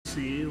じ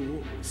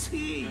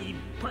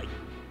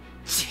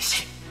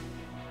じ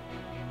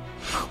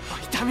この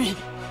痛み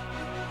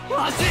忘れ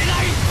ない。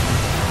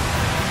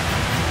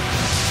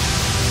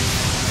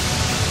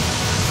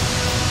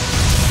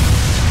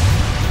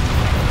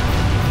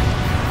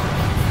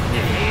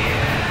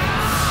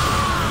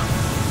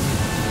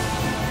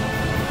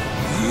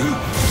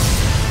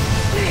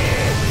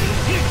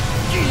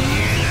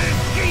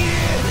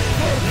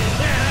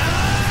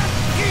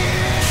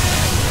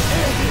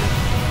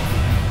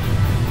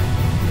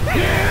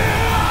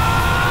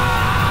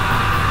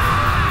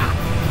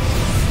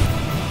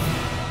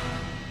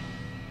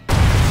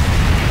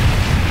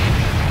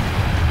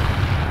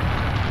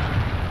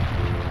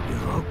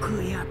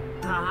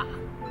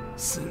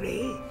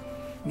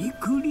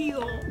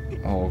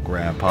Oh,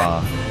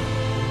 Grandpa.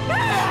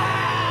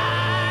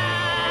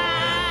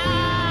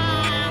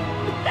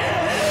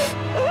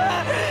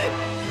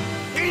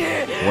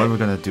 What are we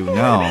gonna do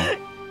now?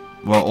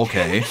 Well,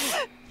 okay.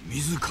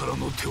 自ら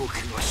の手を汚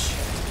し、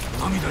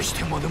涙し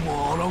てまで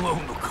も抗うの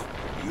か。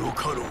よ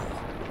かろう。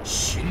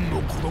真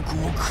の孤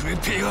独をくれ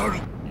てやる。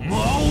魔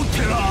を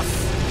照ら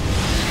す。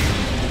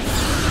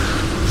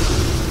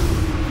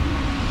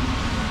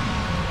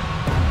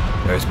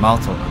There's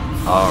Malto.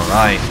 All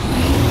right.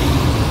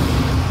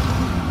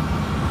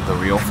 The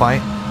real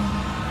fight.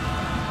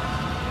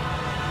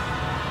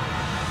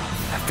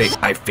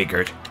 I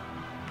figured.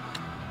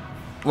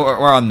 We're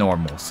on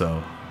normal,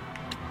 so.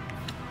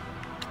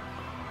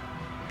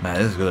 Man,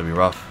 this is gonna be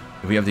rough.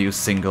 If we have to use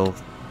single,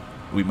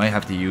 we might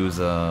have to use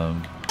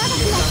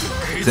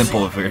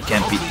simple if we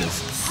can't beat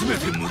this.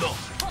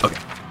 Okay.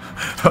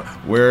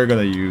 We're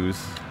gonna use.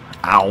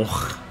 Ow.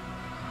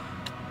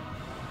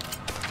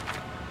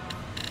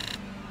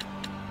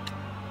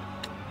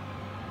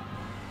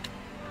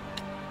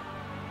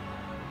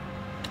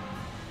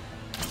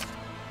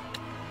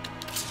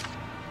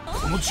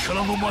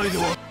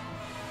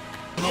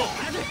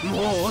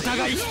もうお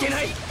互い引け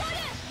ない。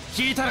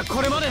聞いたら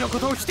これまでのこ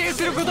とを否定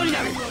することに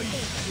なる。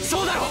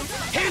そうだろ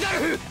ヘルダ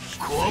ルフ。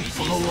コアッ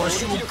パがわ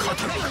しを語るか。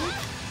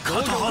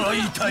肩払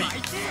いたい。アロ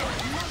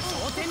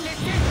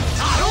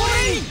ー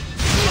レイン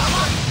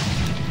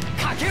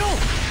かけろ。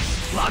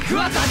枠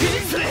は確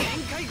実ね。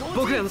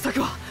僕らの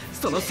策は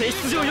その性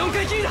質上4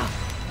回きりだ。カ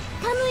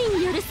ムイ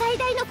による最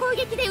大の攻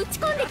撃で打ち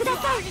込んでくだ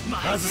さい。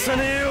外さ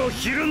ねえよ。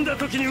ひるんだ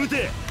時に撃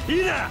て。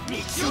いいな。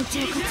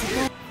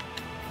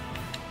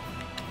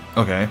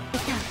Okay.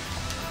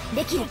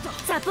 できる。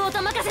サポート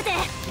任せて。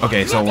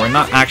 Okay, so we're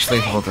not actually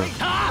supposed to.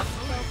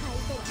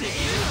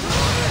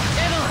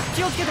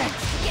 気をつけて。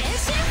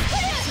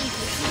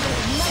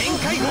旋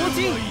回放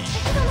置。レイルス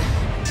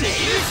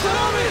トロー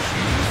ム。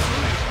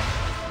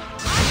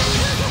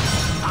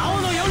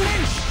青の4連。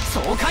爽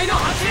快の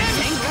8連。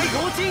旋回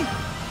放置。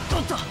と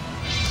っと。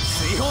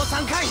水砲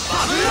3回。バ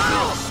ブルア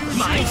ロー。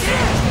毎日。全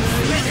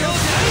てを貫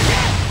け。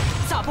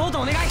サポー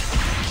トお願い。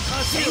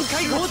旋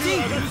回放置。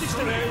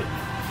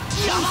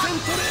山か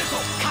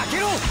け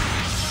ろ。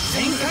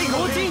旋回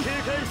放置。レイルス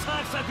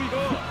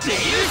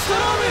ト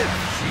ローム。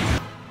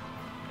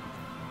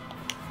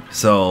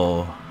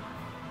So.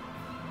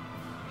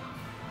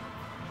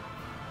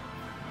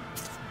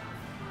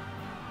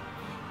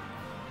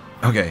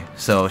 Okay,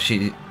 so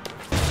she.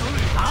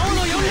 青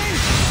の4連。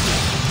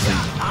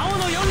青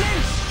の4連。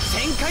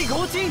旋回放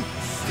置。レイル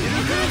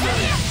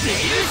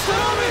ストロー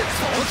ム。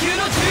早急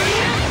の12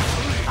連。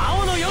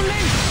青の4連。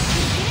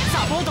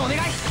サポートお願い。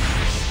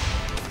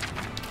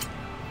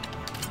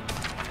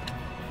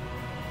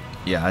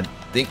Yeah, I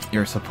think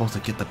you're supposed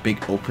to get the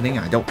big opening.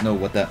 I don't know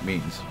what that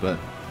means, but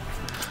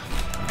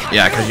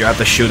yeah, because you have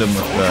to shoot him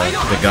with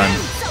the gun.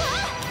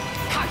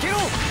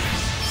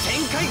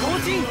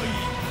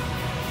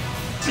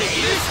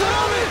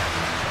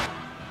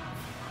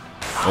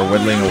 We're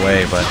whittling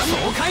away, but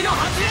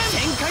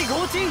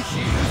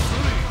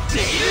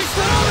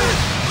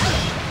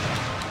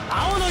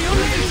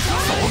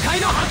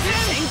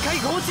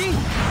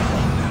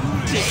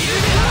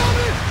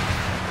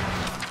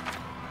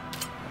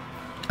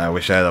I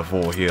wish I had a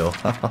full heal.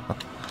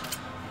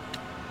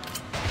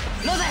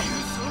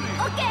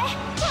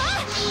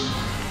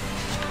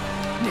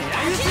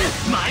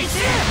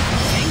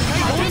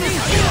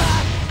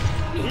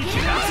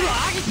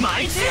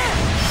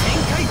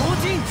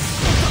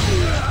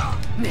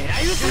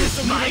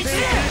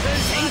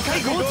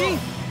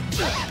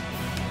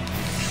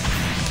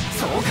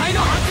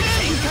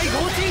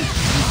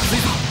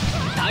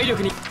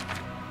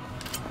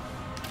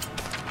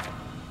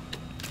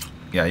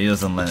 Yeah, he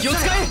doesn't let it.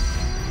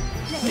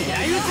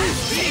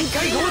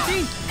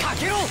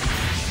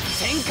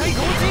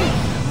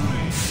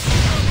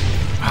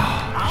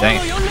 Dang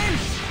it.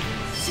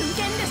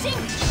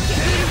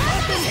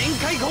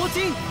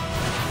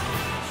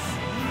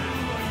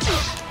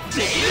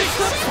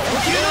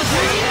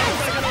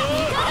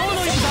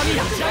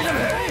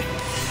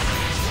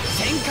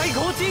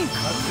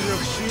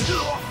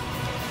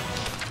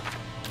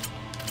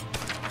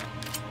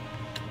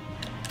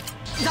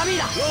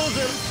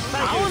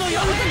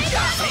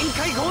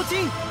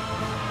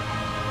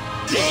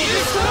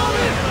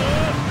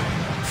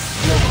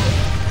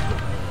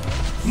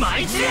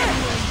 舞い散れ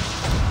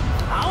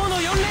青の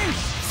4連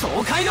爽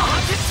快の8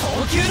早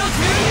急の12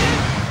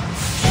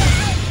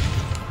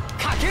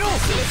かけろ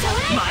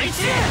舞い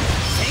散れ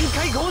旋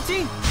回強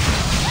鎮頂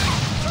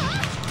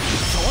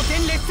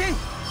点列戦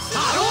ア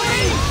ローレ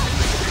イ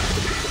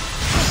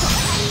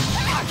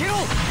かけろ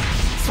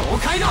爽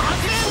快の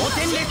8連頂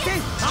点列戦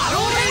アロ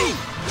ーレイ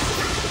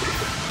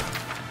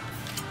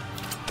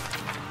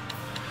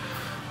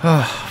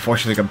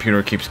Fortunately, the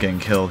computer keeps getting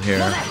killed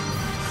here.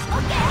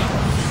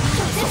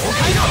 爽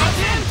快の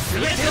8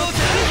連全てを貫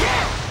け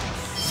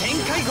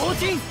旋回強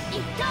鎮一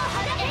刀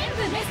肌演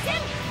武熱戦レ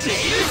イ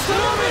ルストロ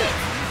ーム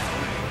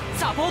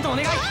サポートお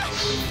願いう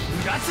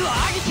がつはア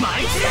ギ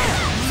舞い散れ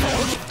早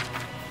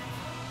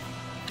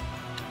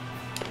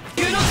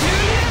急の12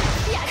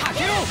か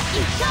けろ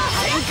一刀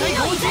肌旋回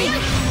強鎮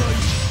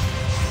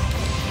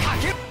か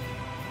けろ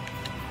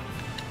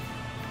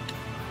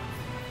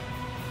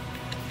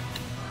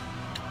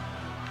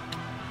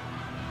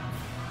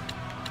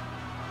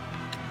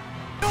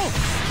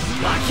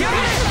巻き上げ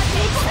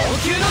早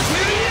急の12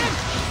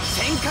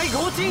旋回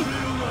強鎮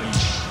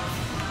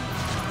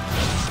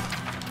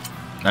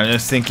I'm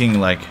just thinking,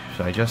 like,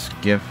 should I just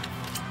give?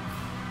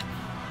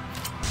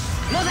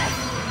 なぜ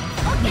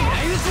狙い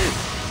撃つ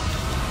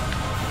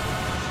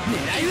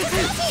狙い撃つ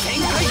旋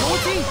回強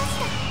鎮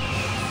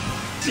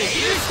レイル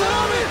ストロー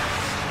ム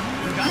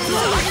うがつは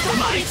アギト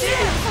舞い散れ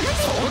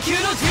早急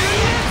の12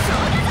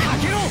か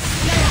けろや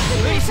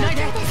や無理しない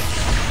で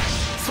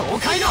爽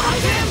快の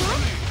8連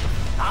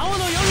青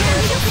の4連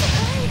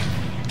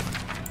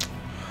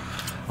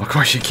Of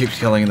course, she keeps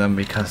killing them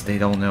because they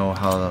don't know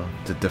how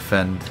to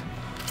defend.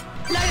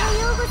 ライラ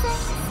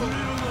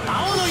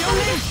青の4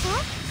連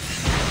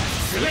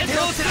全てを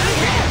貫け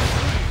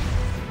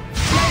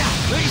やや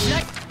無理しな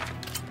い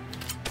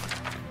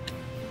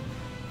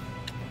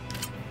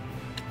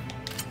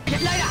ラ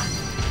イラ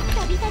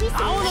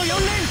青の4連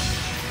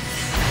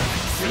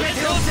全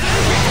てを貫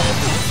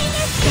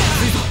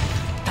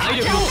け体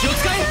力を気を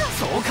使え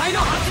爽快の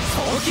8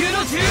早急の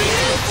12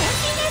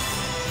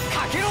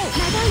かけろ舞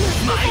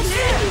い散れ全てを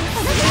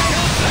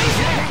貫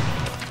け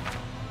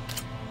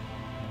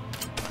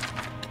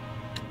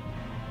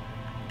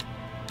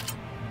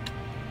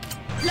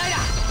ライラ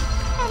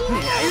狙い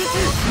撃つ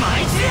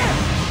舞い散れ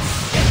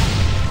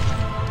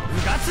う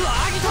がつは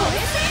アギト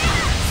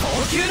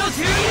早急の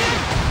12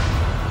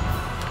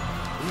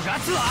うが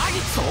つはアギ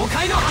爽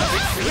快の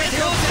8全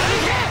てを貫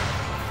け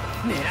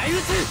狙い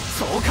撃つ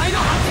爽快の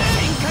8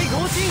旋回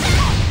強鎮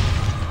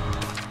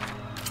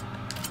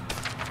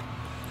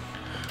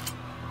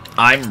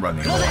I'm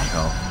running low on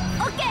health.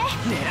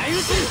 狙い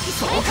撃つ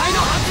爽快の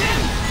8連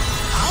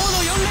青の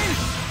4連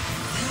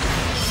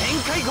旋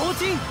回強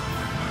鎮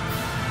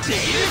レイ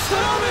ルスト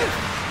ローム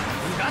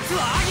うがつ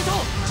はアギト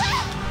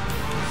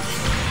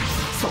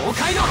爽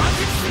快の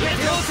8全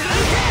てを貫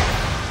け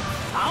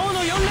青の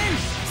4連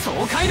爽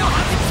快の8早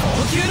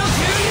急の12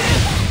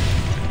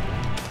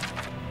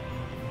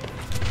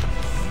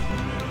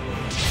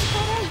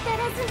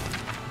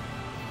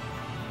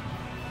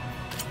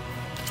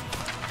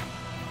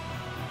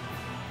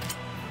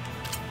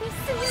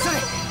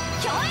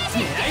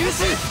狙い撃つ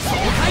爽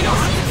快の8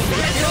全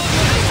てを貫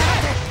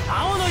け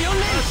青の4連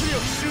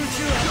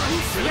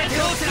全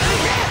てを貫け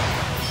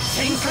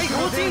旋回強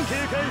鎮レイル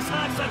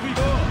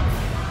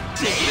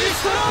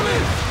ストローム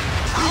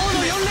青の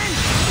4連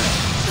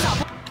サ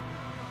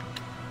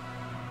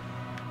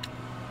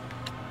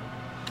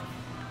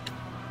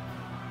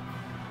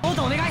ポー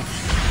トお願い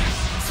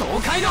爽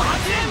快の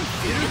8連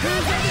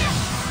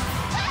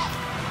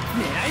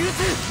狙い撃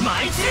つ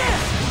舞い散れ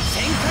旋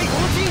回強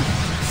鎮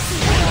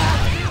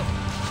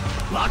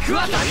枠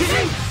はだけ人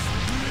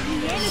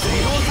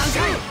水泡3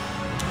回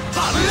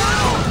バブルア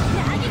ロー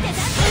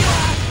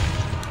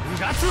う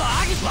がつ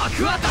はアギ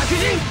枠はだけ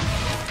人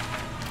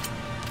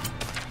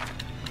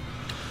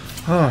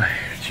Oh,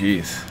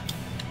 jeez.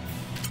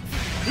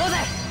 なぜ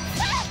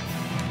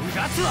う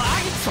がつはア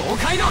ギ爽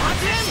快の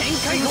8連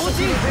旋回強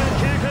鎮レイル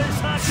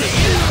ストロー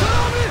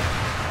ム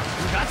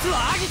うがつ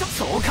はアギと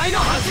爽快の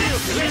8連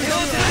全て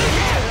を貫け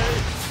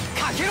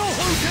かけろ本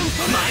戦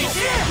舞い散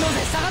れな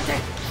ぜ下がって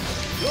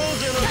爽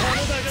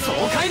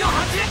快の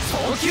8連早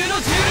急の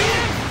12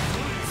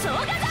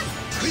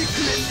クイック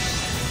ネ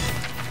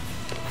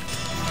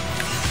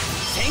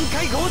旋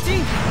回強鎮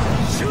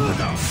シュー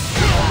ダー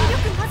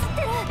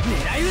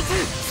狙い撃つ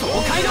爽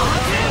快の8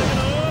連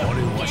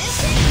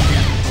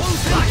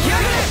巻き上げ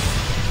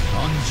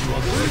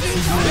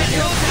全て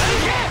を貫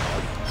け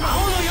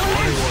青の4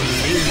連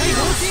旋回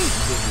強鎮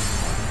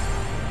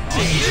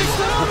レイルス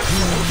トローム早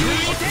急の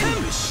10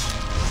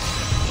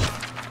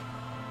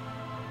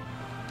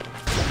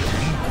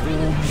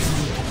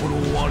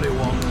我は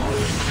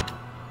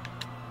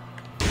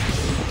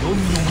どんどん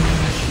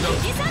開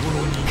くとこ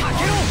ろに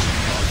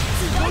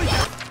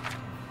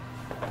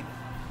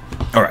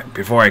Alright,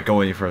 before I go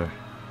any further,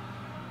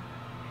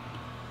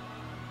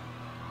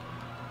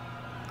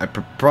 I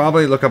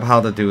probably look up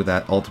how to do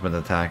that ultimate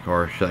attack,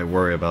 or should I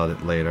worry about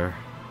it later?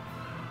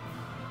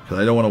 Because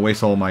I don't want to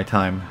waste all my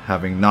time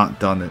having not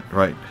done it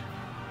right.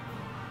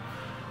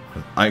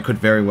 But I could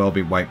very well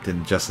be wiped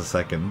in just a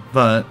second,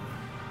 but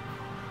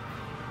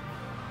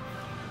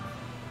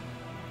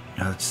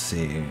let's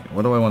see.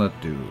 What do I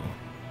want to do?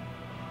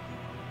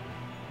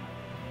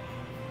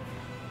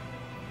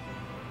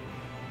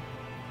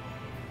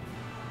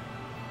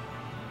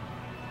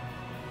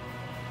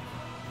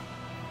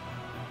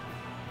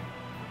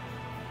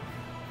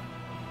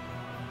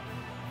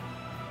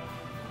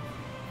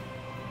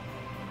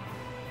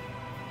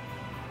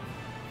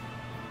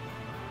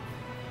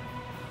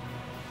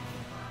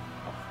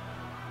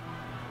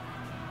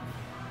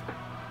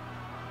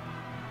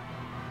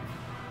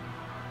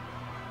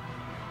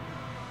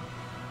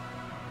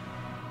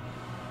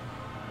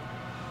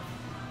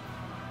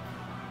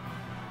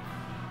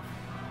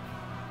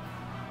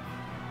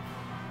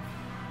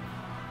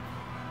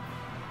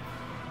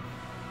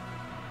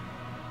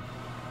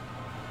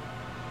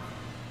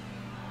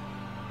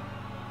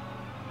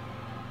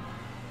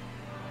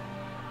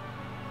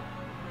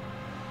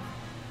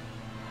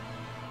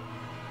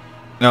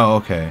 Oh,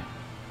 okay.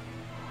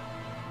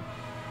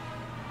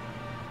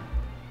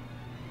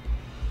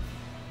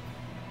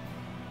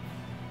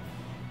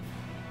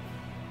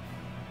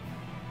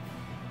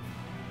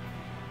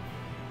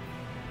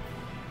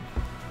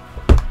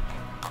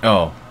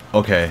 Oh,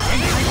 okay.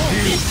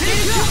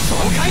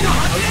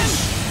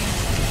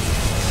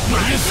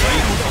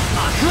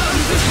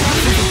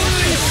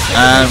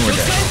 And we're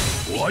dead.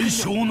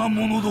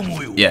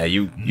 Yeah,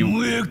 you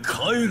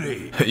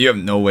have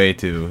no way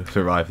to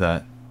survive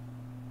that.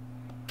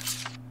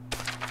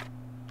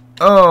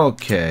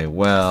 Okay,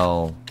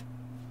 well,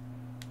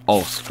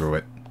 oh, screw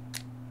it.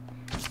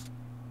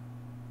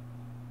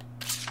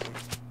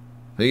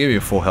 They give you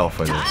full health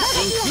for this.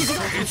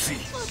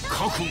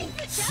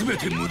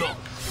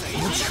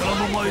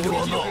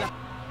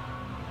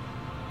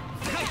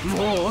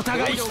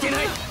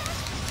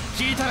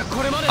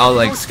 I'll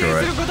like screw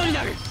it.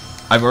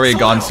 I've already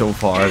gone so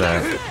far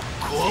that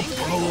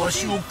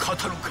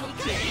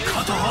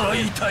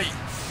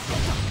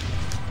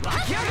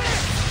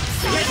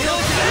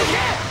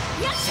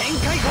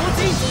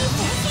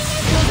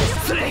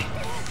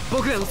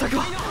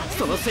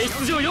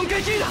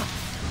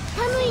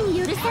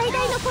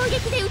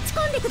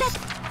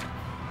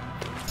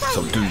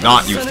so do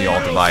not use the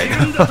ultimate.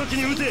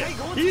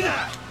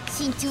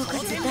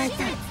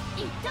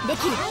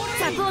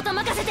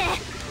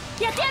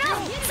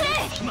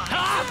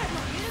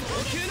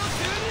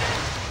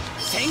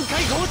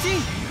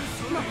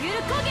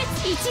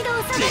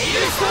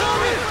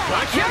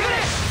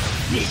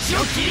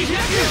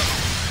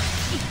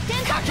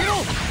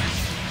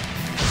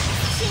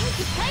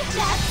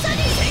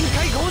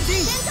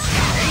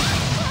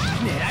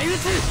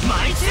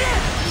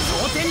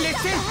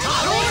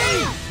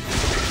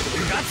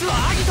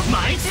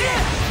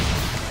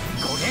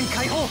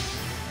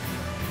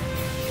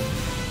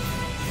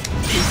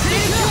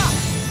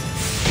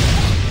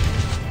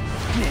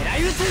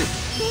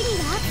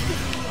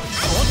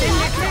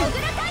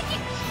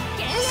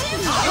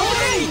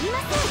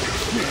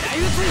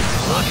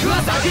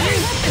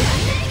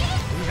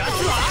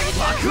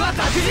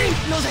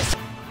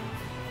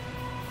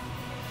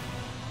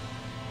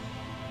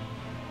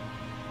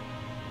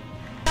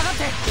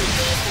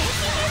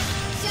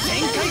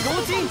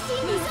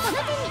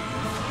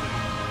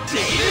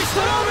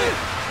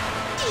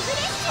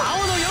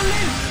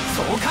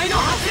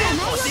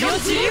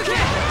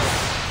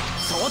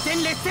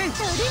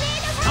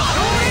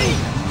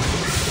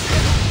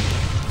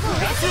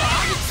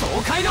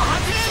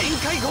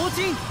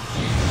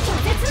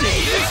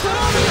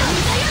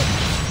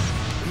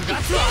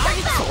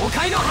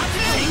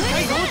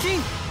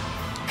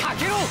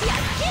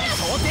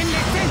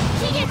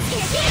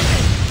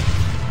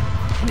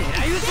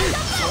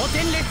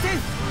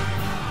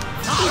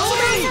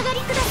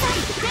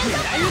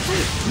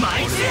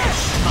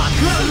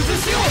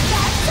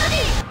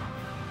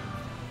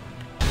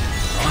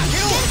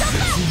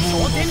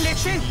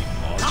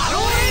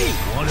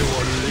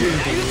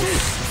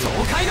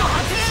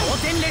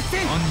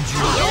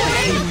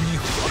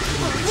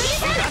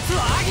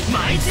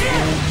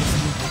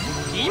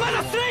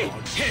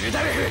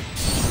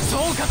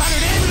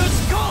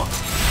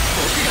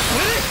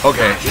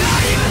 Okay.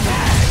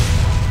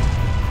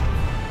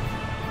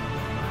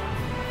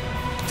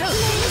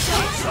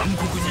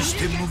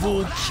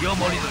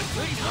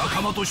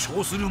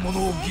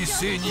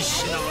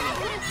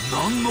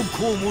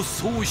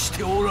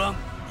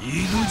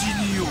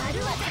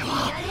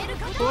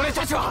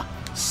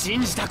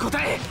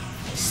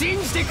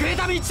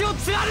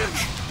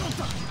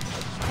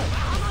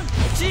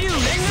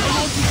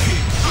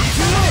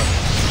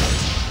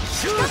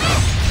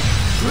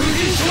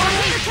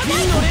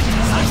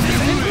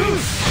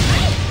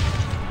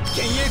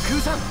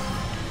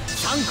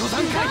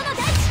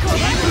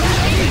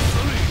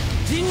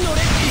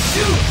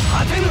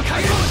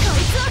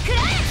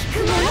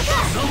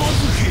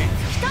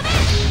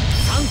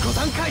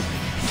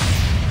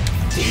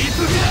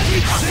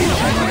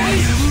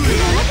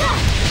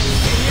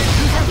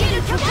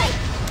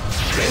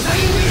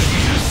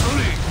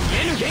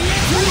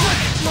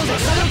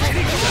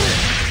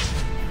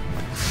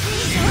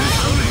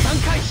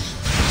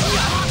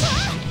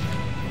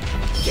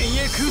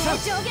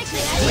 上撃見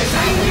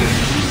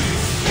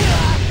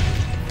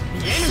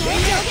えぬ電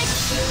撃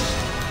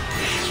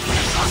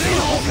風の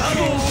カー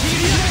ドを切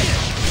り上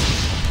げ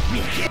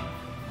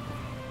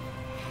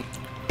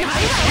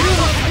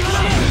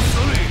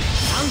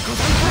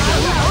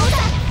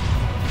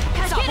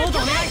サポート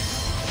お願い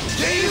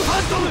ゲイルフ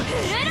ァントム3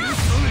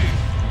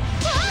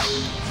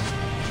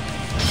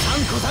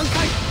個3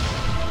回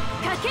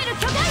かける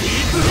巨大ディ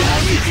ープフラ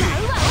イ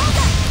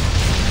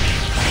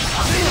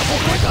風の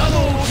カード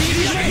を切り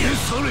上げ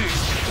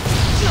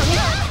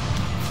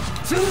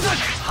つんざく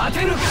果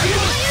てぬ海洋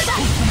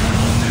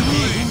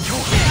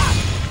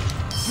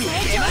見え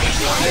まい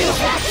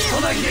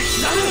人なぎで刻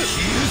む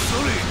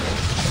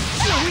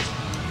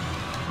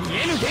見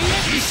えぬ電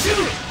撃一瞬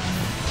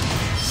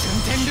瞬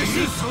天ルシ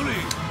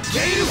ゲ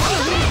イルファ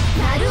ントム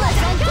なるは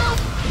残響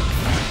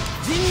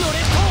陣の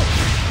列島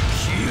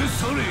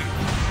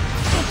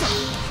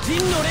陣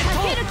の列島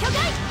かける巨大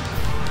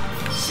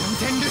瞬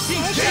天ルシゲ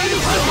イル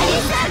ファント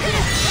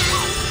ム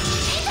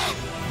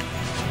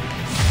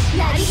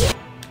なりひ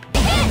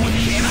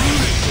見え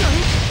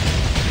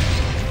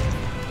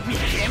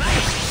まい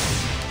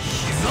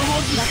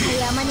和歌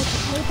山に歌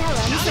う歌は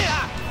見せ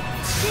や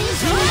新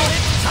陣の列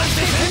島三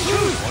世戦空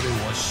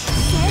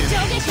成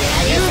長劇カ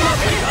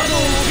ードを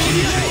切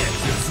り上げ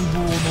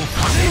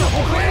風の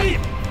誇り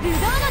不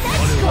動の大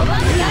地5番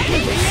のやけ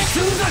に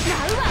つんざく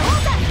買うは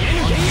王座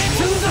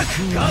つんざく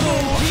カード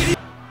を切り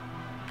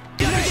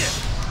上げ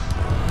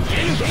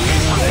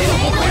風の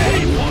誇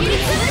り握り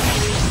つぶし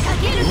か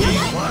ける巨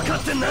大分かっ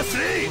てんなス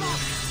レイ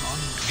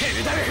ヘ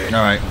ルダルフ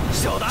Alright.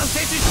 初段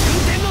戦士瞬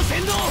天の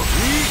先導いい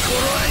頃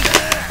合いだ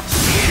シ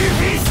ルフ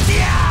ィステ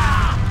ィ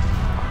ア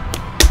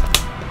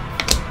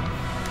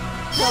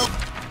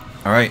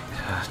Alright.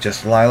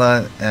 Just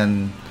Lila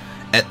and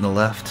Etna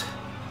left.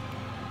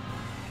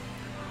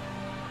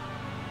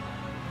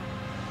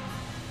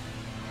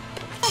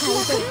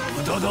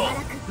 無駄だ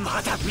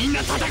まだみん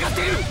な戦ってる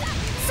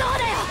そう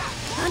だよ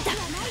あんた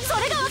そ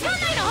れがわかんな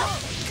い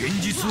の現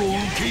実を受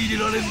け入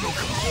れられんの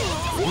か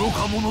愚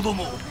か者ど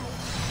も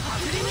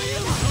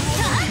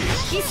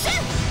必戦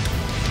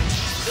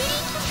スピリッ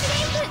トスレ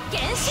イブ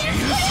原神ス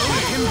ク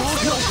リ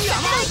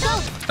ー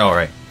ン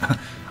Alright.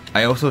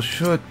 I also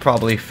should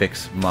probably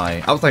fix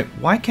my... I was like,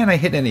 why can't I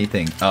hit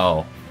anything?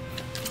 Oh.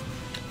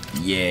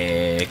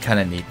 Yeah,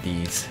 kinda need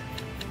these.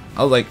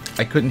 I was like,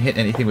 I couldn't hit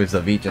anything with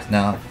Zavi just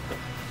now.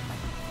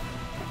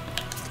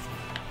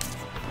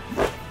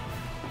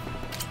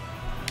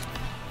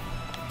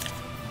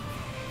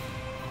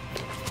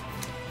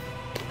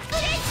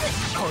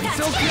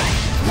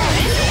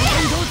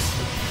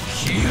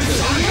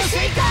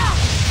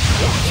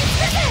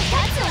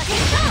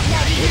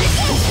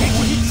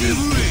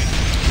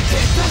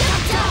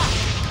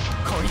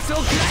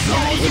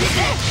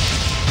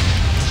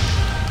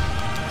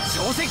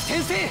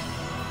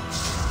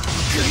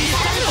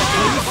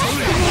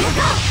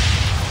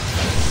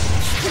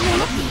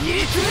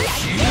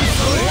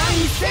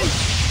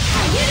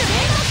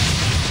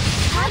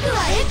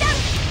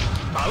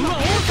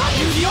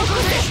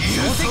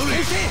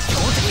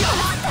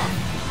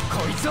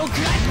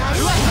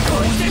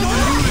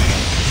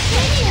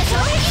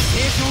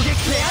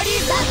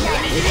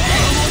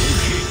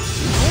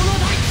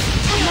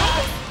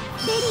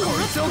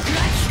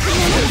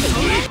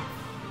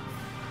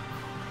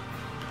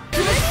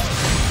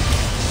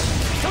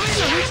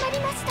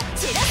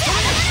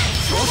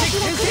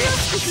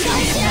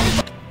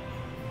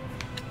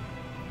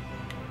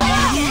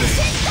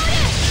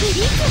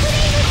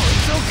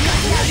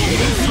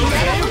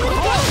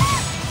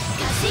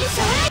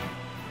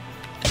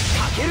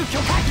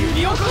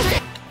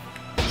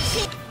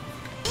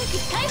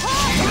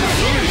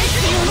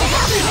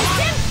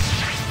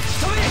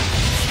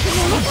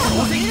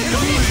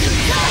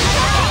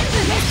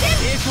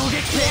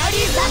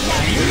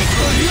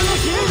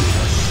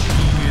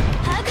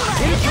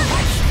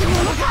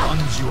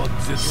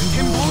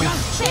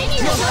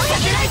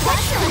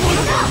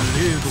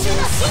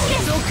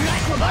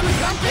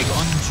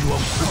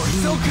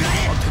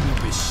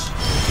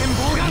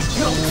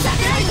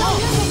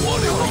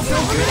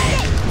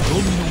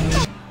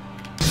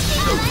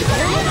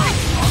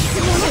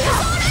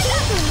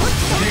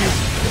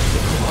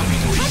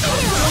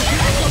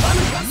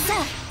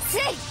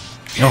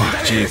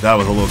 Oh, jeez, that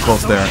was a little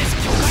close there.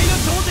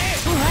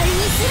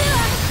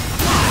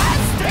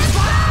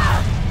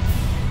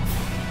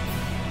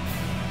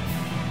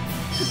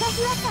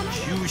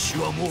 九死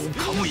はもう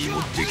カムイも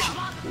でき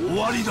終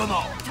わりだ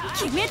な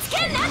決めつ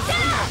けんなって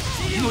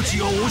命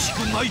が惜しく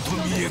ないと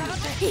見える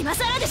今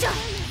更でしょ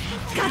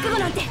覚悟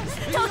なんてとっ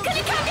く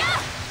に完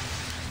了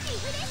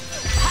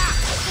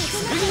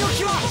次の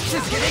気は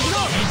続けていく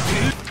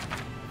ぞ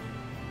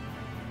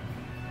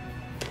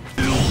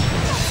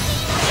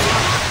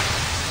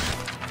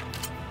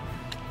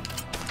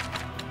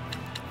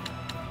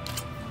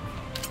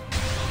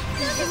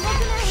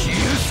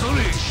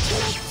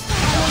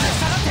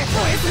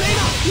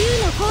竜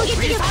の攻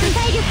撃力と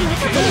体力は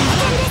特に危険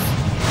です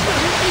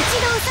一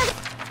度お下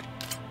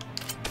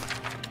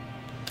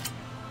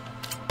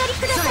がり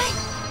ください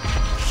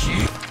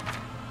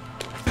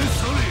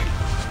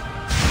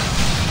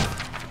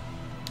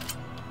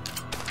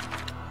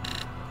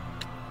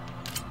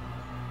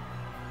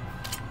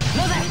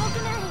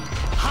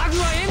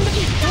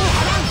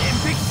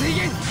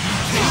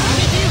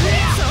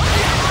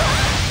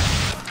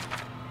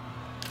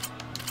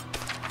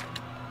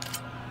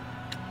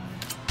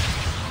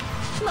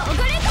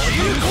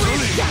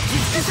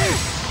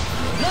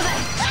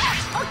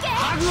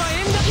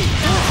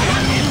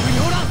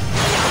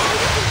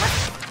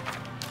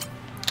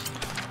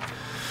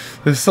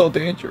This is so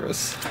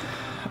dangerous.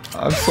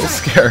 I'm so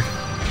scared.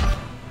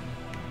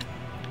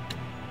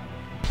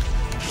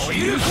 燃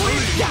ゆる声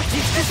焼き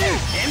尽くせ演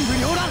武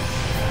両乱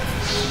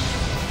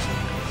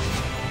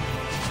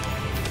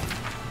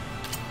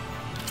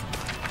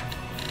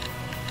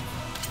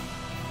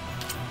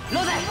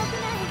ロゼ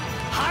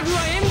ハグ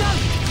は縁談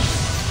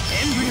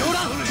演武両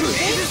乱ブレイ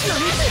ズスの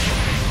密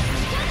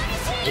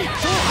一等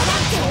波乱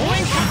共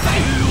演喝采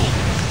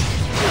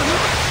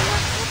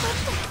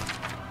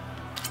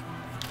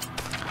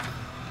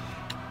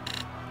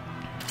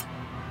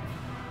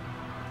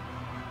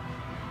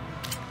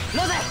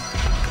ロゼ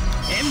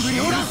演武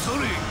両乱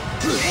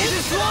ブレイ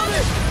ズスワーム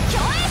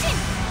共栄人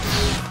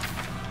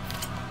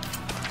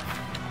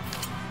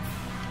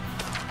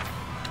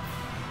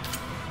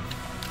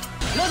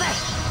ロゼ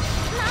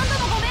何度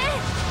もごめん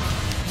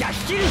焼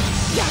き切る焼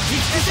き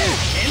尽くせ演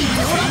武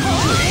両乱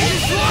ブレイズ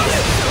スワーム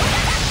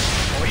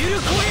燃ゆ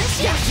る声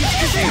焼き尽く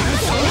せ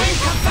共演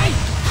喝采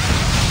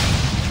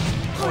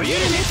燃ゆる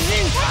熱人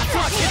明日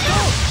は決闘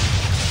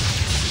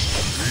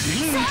原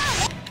神だ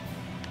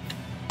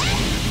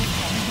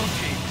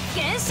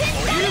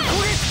燃ゆる声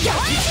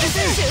焼き尽くせ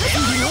演武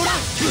両乱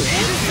ブレイズス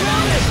ワー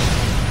ム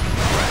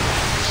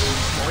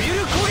燃ゆる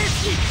声一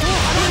等波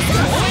乱共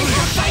演喝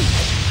采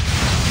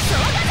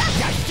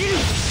焼き切る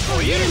燃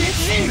ゆる熱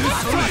人明日は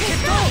決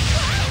闘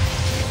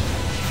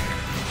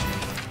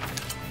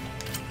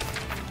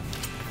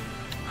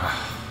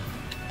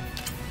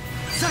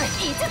それ五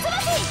つ星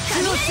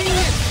火の真円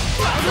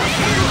まずは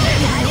天国演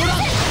武両乱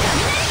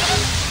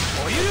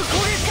燃ゆる声ま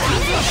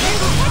ずは天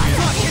国明日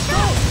は決闘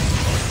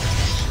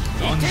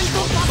一点突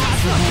破明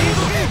日は天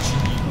国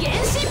原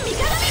神三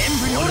鏡演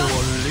武両乱ブ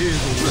レイズ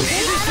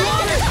スワー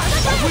ム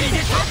オフに出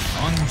た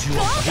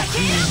豪華経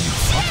営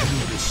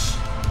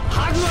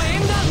ハグは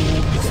縁談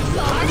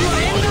ハグは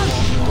縁談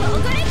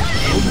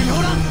演武両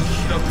乱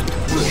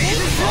ブレイ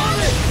ズスワーム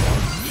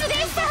スレイ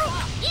さん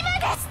今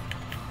です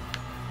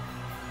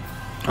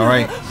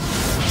Alright.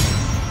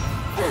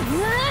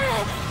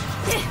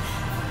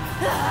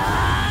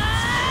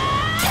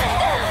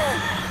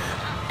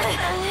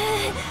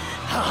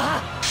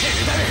 ヘ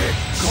ルダル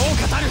フ豪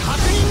華たる白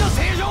人の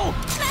正常幕を引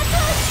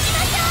きま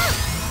しょう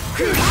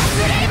フラッ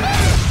グレイブ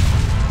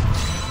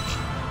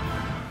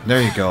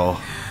There you go. 終わ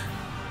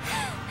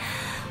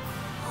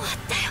っ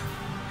たよ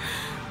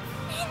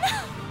みんな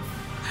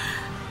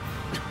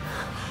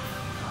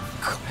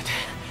これで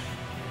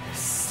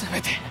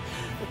全て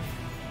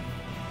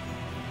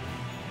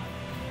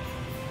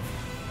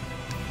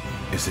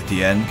Is it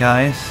the end,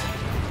 guys?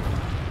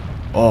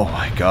 Oh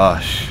my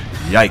gosh.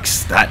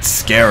 Yikes, that's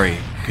scary.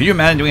 Could you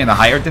imagine doing it in the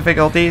higher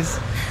difficulties?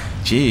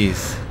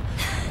 Jeez.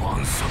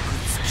 満足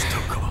した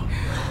か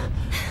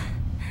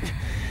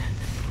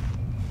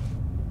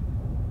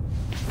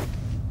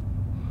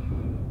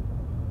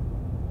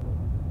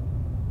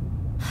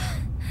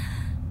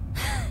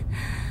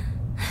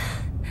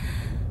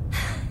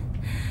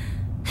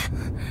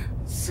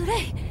スレイ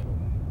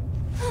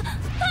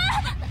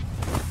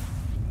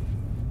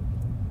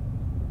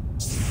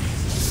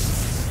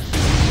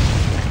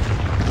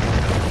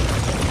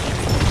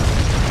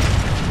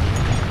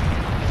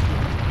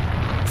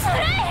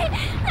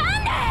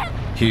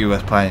He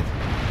was playing.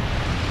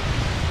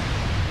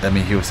 I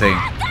mean, he was saying.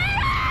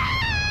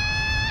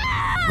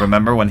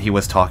 Remember when he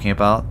was talking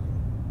about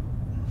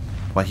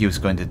what he was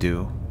going to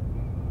do?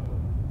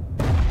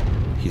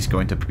 He's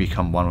going to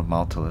become one with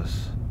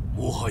Malevolence.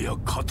 もはや語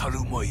る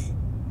まい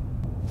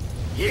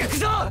行く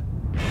ぞ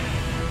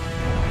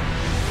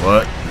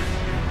What?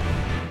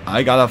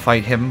 I gotta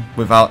fight him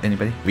without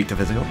anybody? Weak to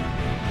physical?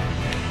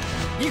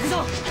 行くぞ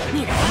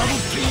逃がさない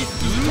一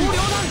刀両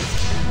断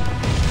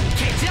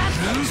蹴散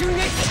瞬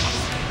撃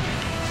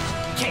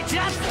蹴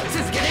散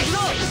続けていくぞ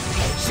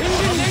瞬間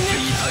連撃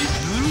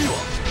ぬるいわ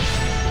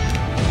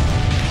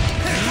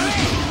ぬ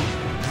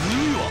る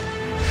いわ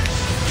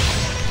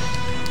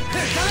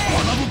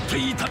侮って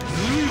いたぬる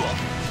いわ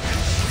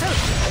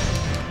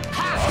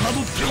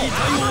侮っていた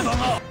ようだ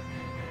な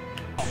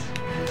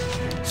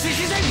獅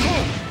子善光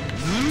ぬ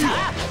るいわ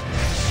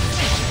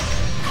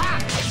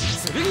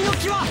剣の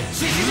木は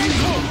獅子善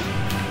光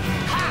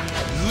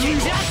蹴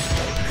散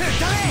吹っ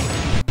飛べ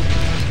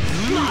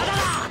まだだ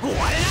終わ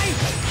れない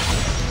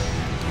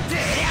でり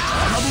ゃ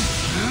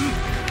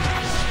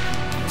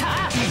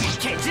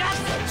蹴散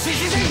獅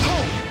子善光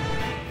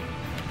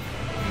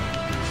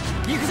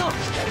行くぞ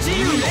自由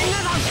連河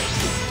山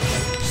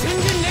瞬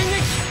間連撃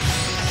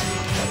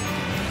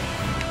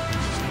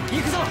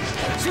行くぞ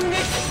瞬撃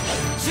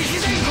獅子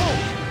善光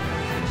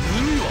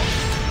ぬるいわ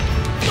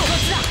どっ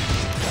ちだ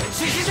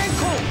獅子善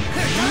光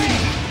吹っ飛べ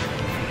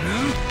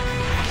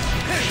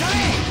吹っ飛べ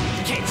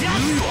蹴散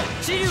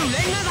自由連河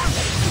山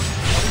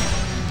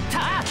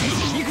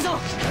行くぞ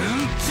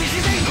獅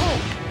子善光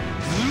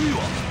ぬるい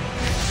わ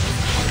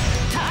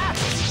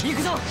行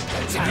くぞ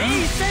チャレン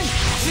ジ戦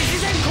獅子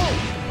善光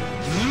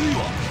ぬるい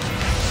わ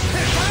吹っ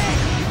飛べ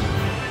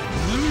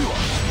ぬるいわ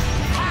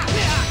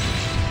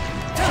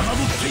侮っ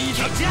てい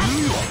たぬる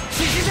いわ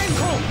獅子善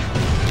光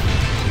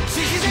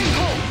獅子善光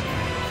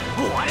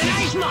終われな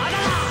いまだだ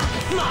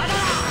まだだ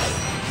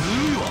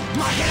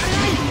負けられ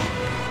ない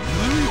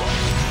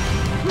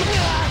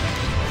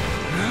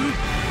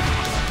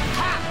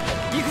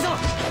行くぞ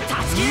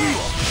たすき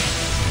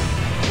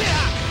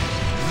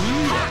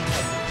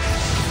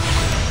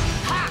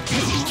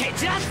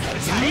決断シ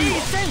ャレ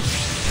一戦獅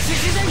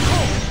子善光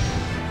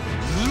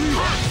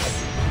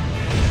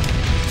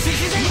獅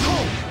子善光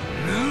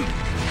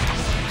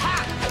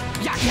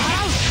焼き払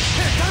う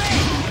吹っ飛べ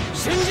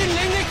瞬陣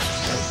連撃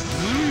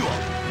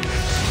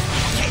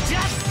決断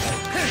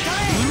吹っ飛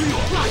べ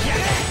巻き上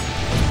げ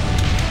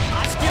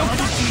足気を砕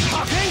く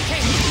爆炎剣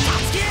た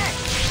つき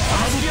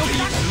足気を砕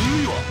く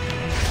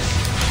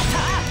さ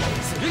あ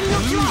剣の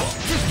気は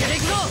続けてい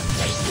くぞ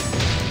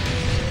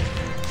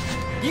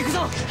行くぞ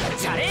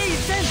謝礼一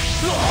戦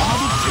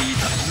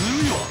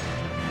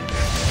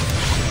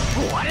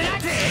終われな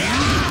いぜ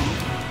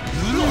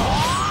行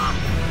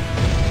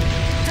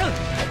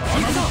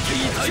くぞ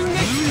瞬撃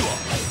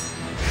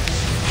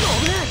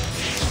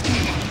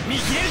見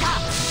切れるか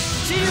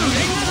自由連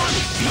打弾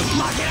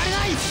負けられな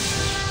い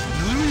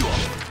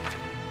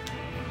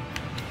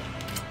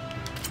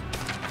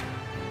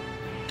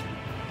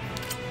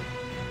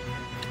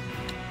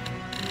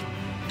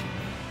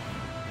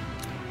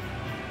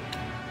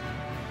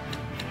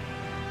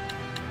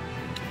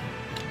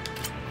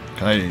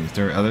Is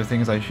there other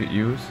things I should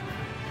use?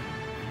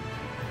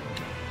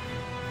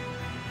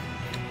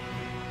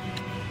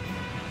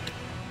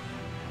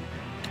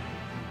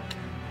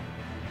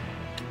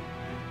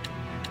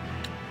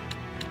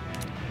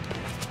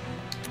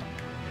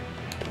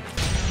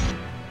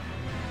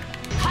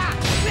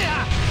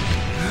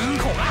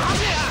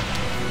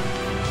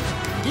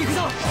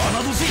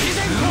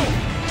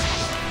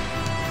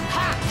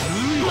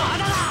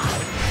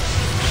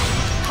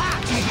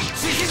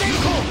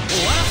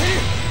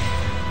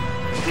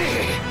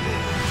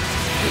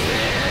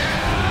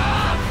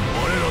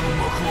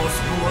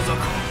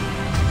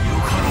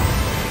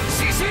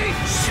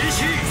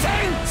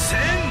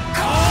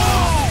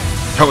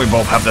 We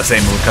both have the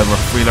same move because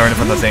we learned it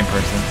from the same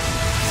person.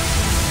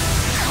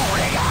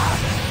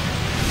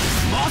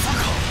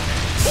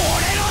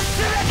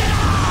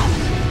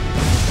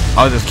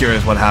 I was just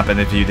curious what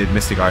happened if you did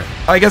Mystic Art.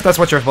 I guess that's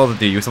what you're supposed to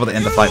do. You're supposed to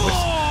end the fight with.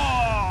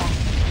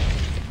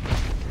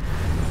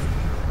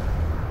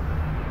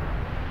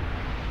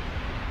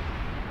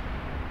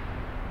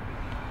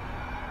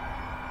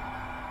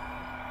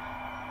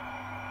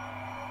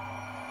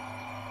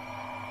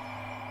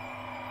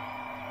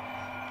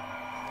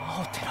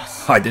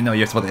 I didn't know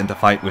you're supposed to end the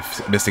fight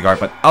with Mystic Art,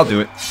 but I'll do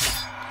it.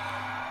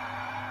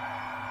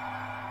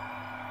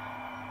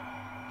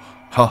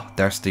 Oh,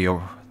 there's the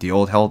old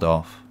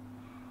Heldolf.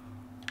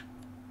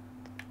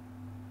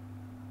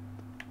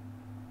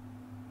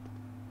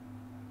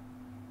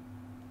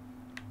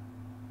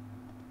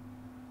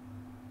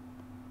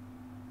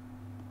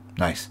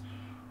 Nice.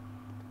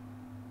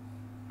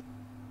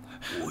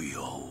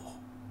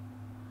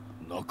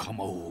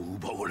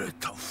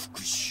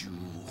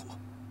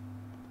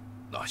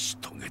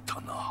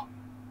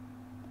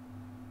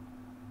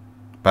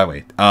 By the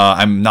way,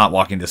 I'm not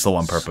walking this slow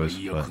on purpose,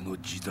 but...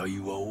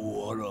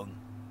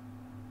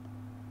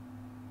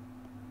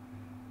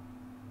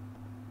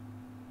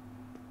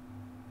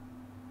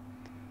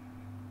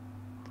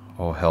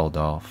 Oh,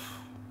 Heldolf.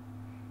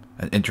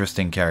 An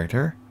interesting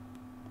character.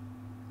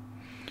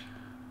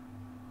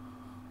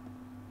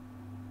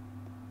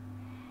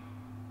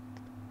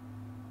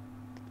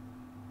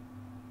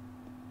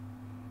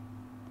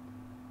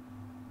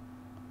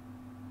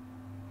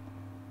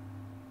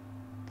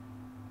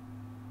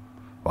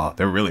 Wow,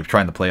 they're really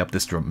trying to play up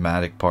this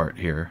dramatic part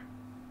here.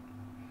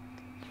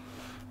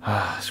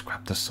 Ah,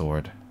 scrap the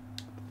sword.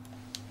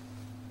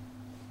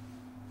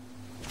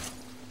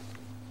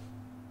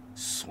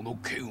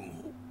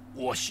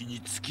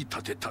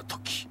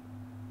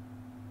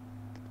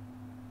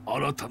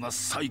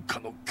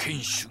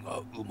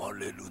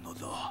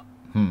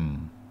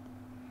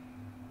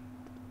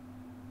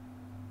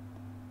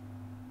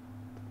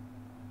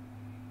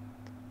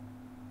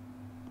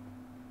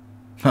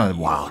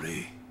 Wow.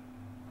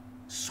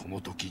 そ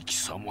の時貴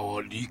様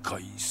は理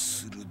解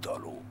するだ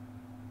ろ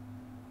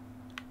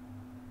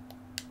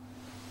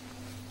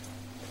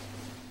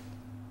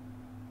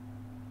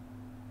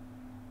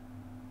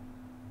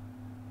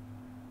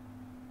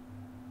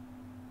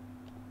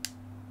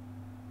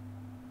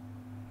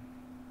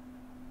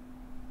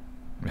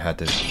We had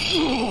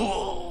to.